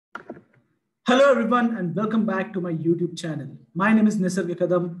Hello everyone and welcome back to my YouTube channel. My name is Nisarg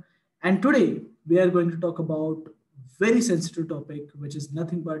Kadam and today we are going to talk about very sensitive topic which is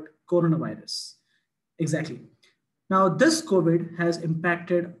nothing but coronavirus. Exactly. Now this COVID has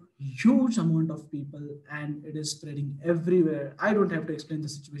impacted huge amount of people and it is spreading everywhere. I don't have to explain the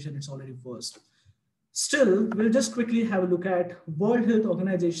situation, it's already worst. Still, we'll just quickly have a look at World Health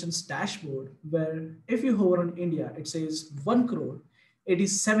Organization's dashboard, where if you hover on India, it says 1 crore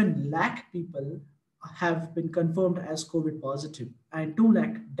 87 lakh people have been confirmed as COVID positive and 2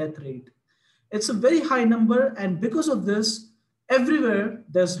 lakh death rate. It's a very high number, and because of this, everywhere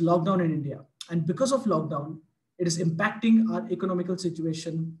there's lockdown in India. And because of lockdown, it is impacting our economical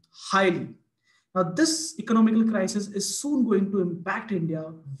situation highly. Now, this economical crisis is soon going to impact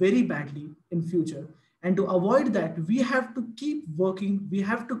India very badly in future. And to avoid that, we have to keep working. We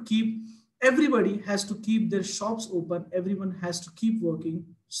have to keep, everybody has to keep their shops open. Everyone has to keep working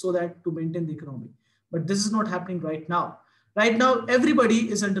so that to maintain the economy. But this is not happening right now. Right now, everybody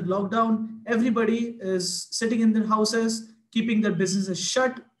is under lockdown. Everybody is sitting in their houses, keeping their businesses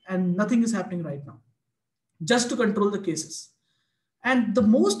shut, and nothing is happening right now, just to control the cases. And the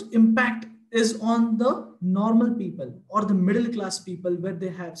most impact is on the normal people or the middle class people, where they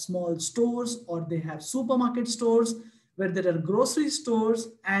have small stores or they have supermarket stores, where there are grocery stores,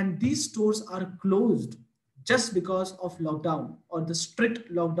 and these stores are closed just because of lockdown or the strict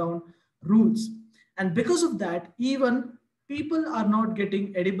lockdown rules. And because of that, even people are not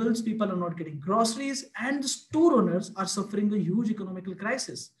getting edibles, people are not getting groceries, and the store owners are suffering a huge economical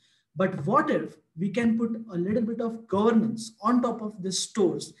crisis. But what if we can put a little bit of governance on top of the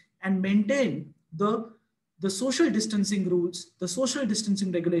stores and maintain the social distancing rules, the social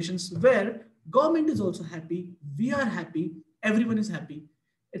distancing regulations, where government is also happy, we are happy, everyone is happy.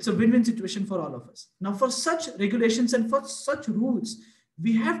 It's a win-win situation for all of us. Now, for such regulations and for such rules,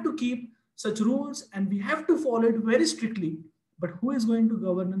 we have to keep such rules and we have to follow it very strictly. But who is going to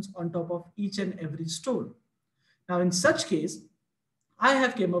governance on top of each and every store? Now, in such case, I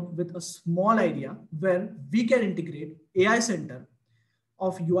have came up with a small idea where we can integrate AI center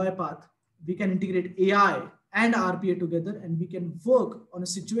of UiPath. We can integrate AI and RPA together, and we can work on a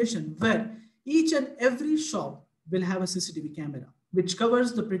situation where each and every shop will have a CCTV camera, which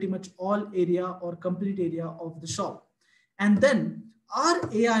covers the pretty much all area or complete area of the shop. And then our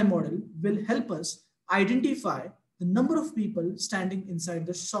AI model will help us identify the number of people standing inside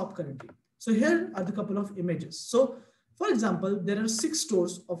the shop currently. So here are the couple of images. So for example, there are 6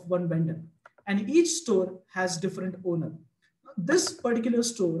 stores of one vendor, and each store has different owner. This particular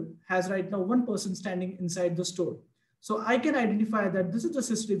store has right now 1 person standing inside the store. So I can identify that this is the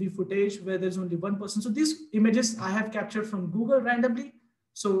CCTV footage where there's only 1 person. So these images I have captured from Google randomly.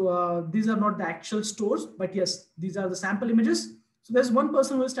 So these are not the actual stores, but yes, these are the sample images. So there's 1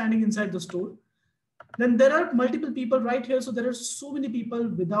 person who is standing inside the store. Then there are multiple people right here. So there are so many people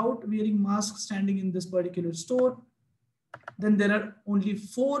without wearing masks standing in this particular store. Then there are only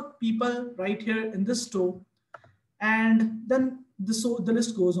 4 people right here in this store. And then the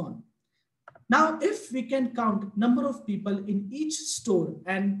list goes on. Now, if we can count number of people in each store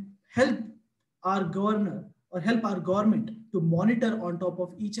and help our governor or help our government to monitor on top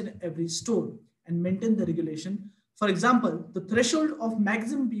of each and every store and maintain the regulation. For example, the threshold of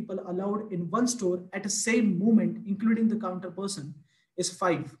maximum people allowed in one store at the same moment, including the counter person, is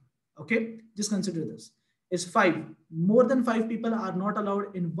 5. Okay, just consider this. Is 5. More than 5 people are not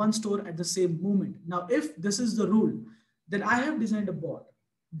allowed in one store at the same moment. Now, if this is the rule, then I have designed a bot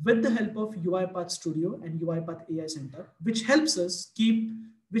with the help of UiPath Studio and UiPath AI Center, which helps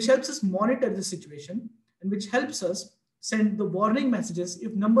us monitor the situation and which helps us send the warning messages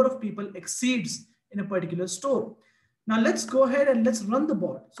if number of people exceeds in a particular store. Now let's go ahead and let's run the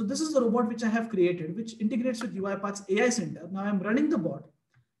bot. So this is the robot which I have created, which integrates with UiPath's AI Center. Now I'm running the bot.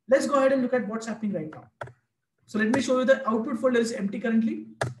 Let's go ahead and look at what's happening right now. So let me show you the output folder is empty currently.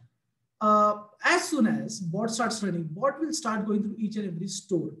 As soon as bot starts running, bot will start going through each and every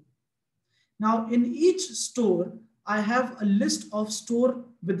store. Now in each store, I have a list of store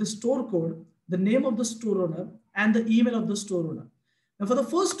with the store code, the name of the store owner, and the email of the store owner. Now for the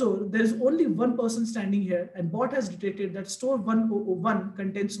first store, there is only 1 person standing here, and bot has detected that store 1001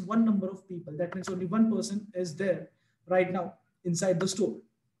 contains 1 number of people. That means only 1 person is there right now inside the store.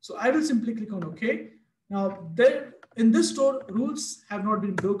 So I will simply click on OK. Now there in this store, rules have not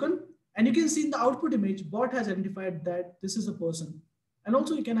been broken. And you can see in the output image, bot has identified that this is a person. And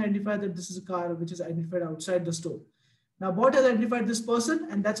also you can identify that this is a car which is identified outside the store. Now bot has identified this person,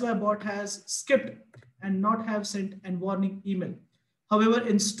 and that's why bot has skipped and not have sent a warning email. However,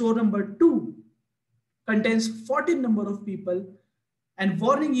 in store number 2 contains 14 number of people And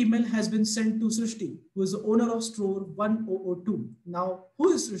warning email has been sent to Srishti, who is the owner of store 1002. Now,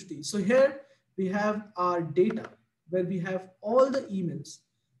 who is Srishti? So here we have our data where we have all the emails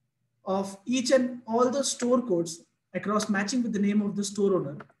of each and all the store codes across matching with the name of the store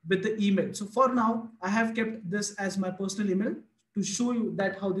owner with the email. So for now, I have kept this as my personal email to show you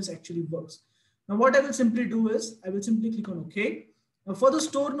that how this actually works. Now, what I will simply do is I will simply click on OK. Now for the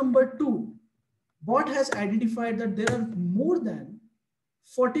store number 2, bot has identified that there are more than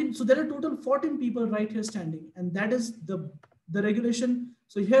 14. So there are total 14 people right here standing, and that is the regulation.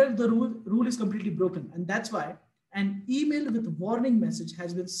 So here the rule is completely broken, and that's why an email with warning message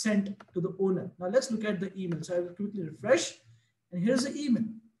has been sent to the owner. Now let's look at the email. So I will quickly refresh, and here's the email.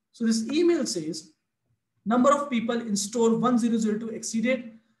 So this email says, number of people in store 1002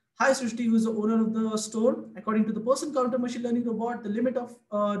 exceeded. Hi Srishti, who is the owner of the store. According to the person counter machine learning robot, the limit of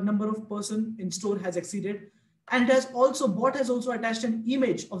number of person in store has exceeded. And it has also, bot has also attached an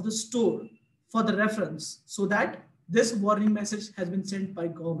image of the store for the reference so that this warning message has been sent by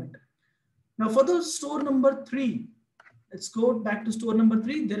government. Now for the store number 3, let's go back to store number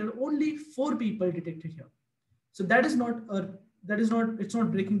 3. There are only 4 people detected here. So that is not, it's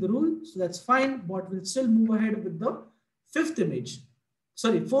not breaking the rule. So that's fine. Bot will still move ahead with the 5th image.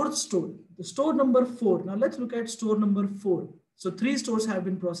 Sorry, 4th store, the store number 4. Now let's look at store number 4. So 3 stores have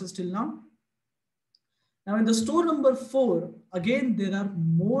been processed till now. Now in the store number 4, again, there are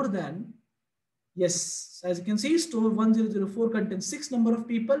more than, yes, as you can see, store 1004 contains 6 number of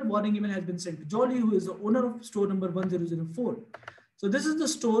people. Warning email has been sent to Jolly, who is the owner of store number 1004. So this is the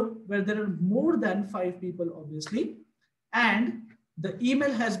store where there are more than 5 people, obviously. And the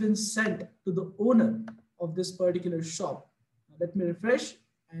email has been sent to the owner of this particular shop. Now, let me refresh,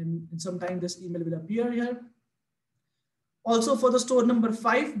 and in some time this email will appear here. Also for the store number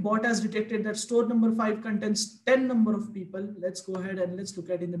 5, bot has detected that store number 5 contains 10 number of people. Let's go ahead and let's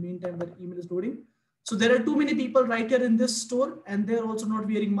look at in the meantime that email is loading. So there are too many people right here in this store, and they're also not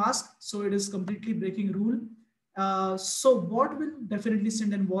wearing masks. So it is completely breaking rule. So bot will definitely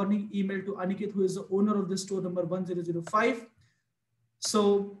send a warning email to Aniket, who is the owner of the store number 1005.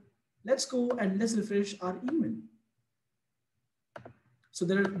 So let's go and let's refresh our email. So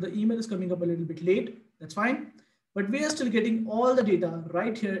the email is coming up a little bit late. That's fine. But we are still getting all the data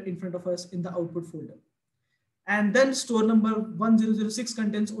right here in front of us in the output folder. And then store number 1006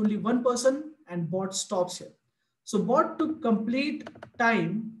 contains only 1 person, and bot stops here. So bot took complete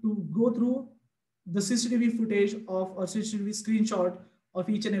time to go through the CCTV footage of or CCTV screenshot of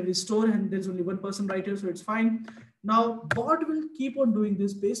each and every store, and there's only 1 person right here, so it's fine. Now bot will keep on doing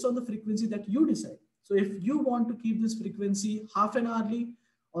this based on the frequency that you decide. So if you want to keep this frequency half an hourly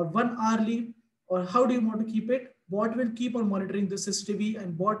or 1 hourly, or how do you want to keep it? Bot will keep on monitoring the CCTV,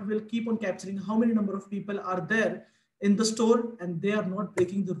 and bot will keep on capturing how many number of people are there in the store and they are not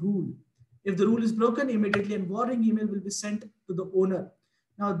breaking the rule. If the rule is broken, immediately a warning email will be sent to the owner.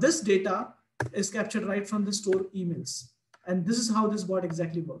 Now this data is captured right from the store emails. And this is how this bot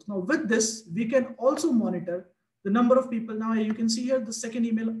exactly works. Now with this, we can also monitor the number of people. Now you can see here, the second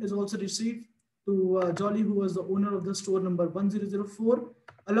email is also received to Jolly, who was the owner of the store number 1004.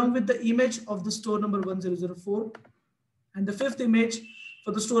 Along with the image of the store number 1004. And the 5th image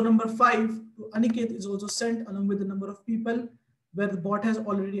for the store number 5 to Aniket is also sent along with the number of people, where the bot has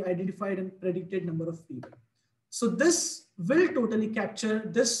already identified and predicted number of people. So this will totally capture,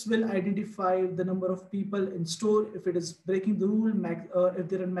 this will identify the number of people in store, if it is breaking the rule, if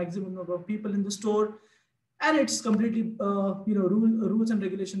there are maximum number of people in the store, and it's completely rules and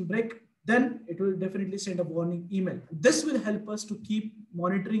regulation break, then it will definitely send a warning email. This will help us to keep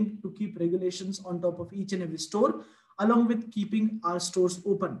monitoring, to keep regulations on top of each and every store, along with keeping our stores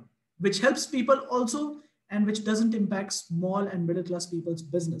open, which helps people also, and which doesn't impact small and middle class people's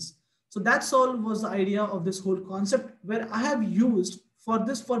business. So that's all was the idea of this whole concept, where I have used for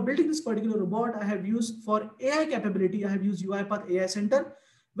building this particular robot, I have used for AI capability, I have used UiPath AI Center,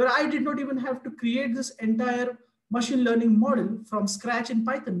 where I did not even have to create this entire machine learning model from scratch in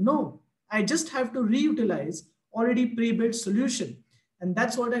Python. No, I just have to reutilize already pre-built solution. And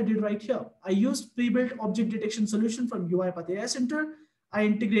that's what I did right here. I used pre-built object detection solution from UiPath AI Center. I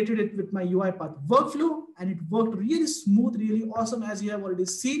integrated it with my UiPath workflow, and it worked really smooth, really awesome, as you have already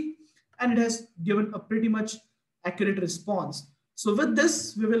seen. And it has given a pretty much accurate response. So with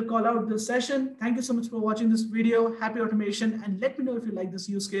this, we will call out this session. Thank you so much for watching this video. Happy automation. And let me know if you like this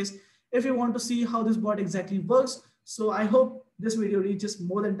use case, if you want to see how this bot exactly works. So I hope this video reaches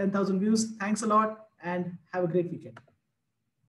more than 10,000 views. Thanks a lot and have a great weekend.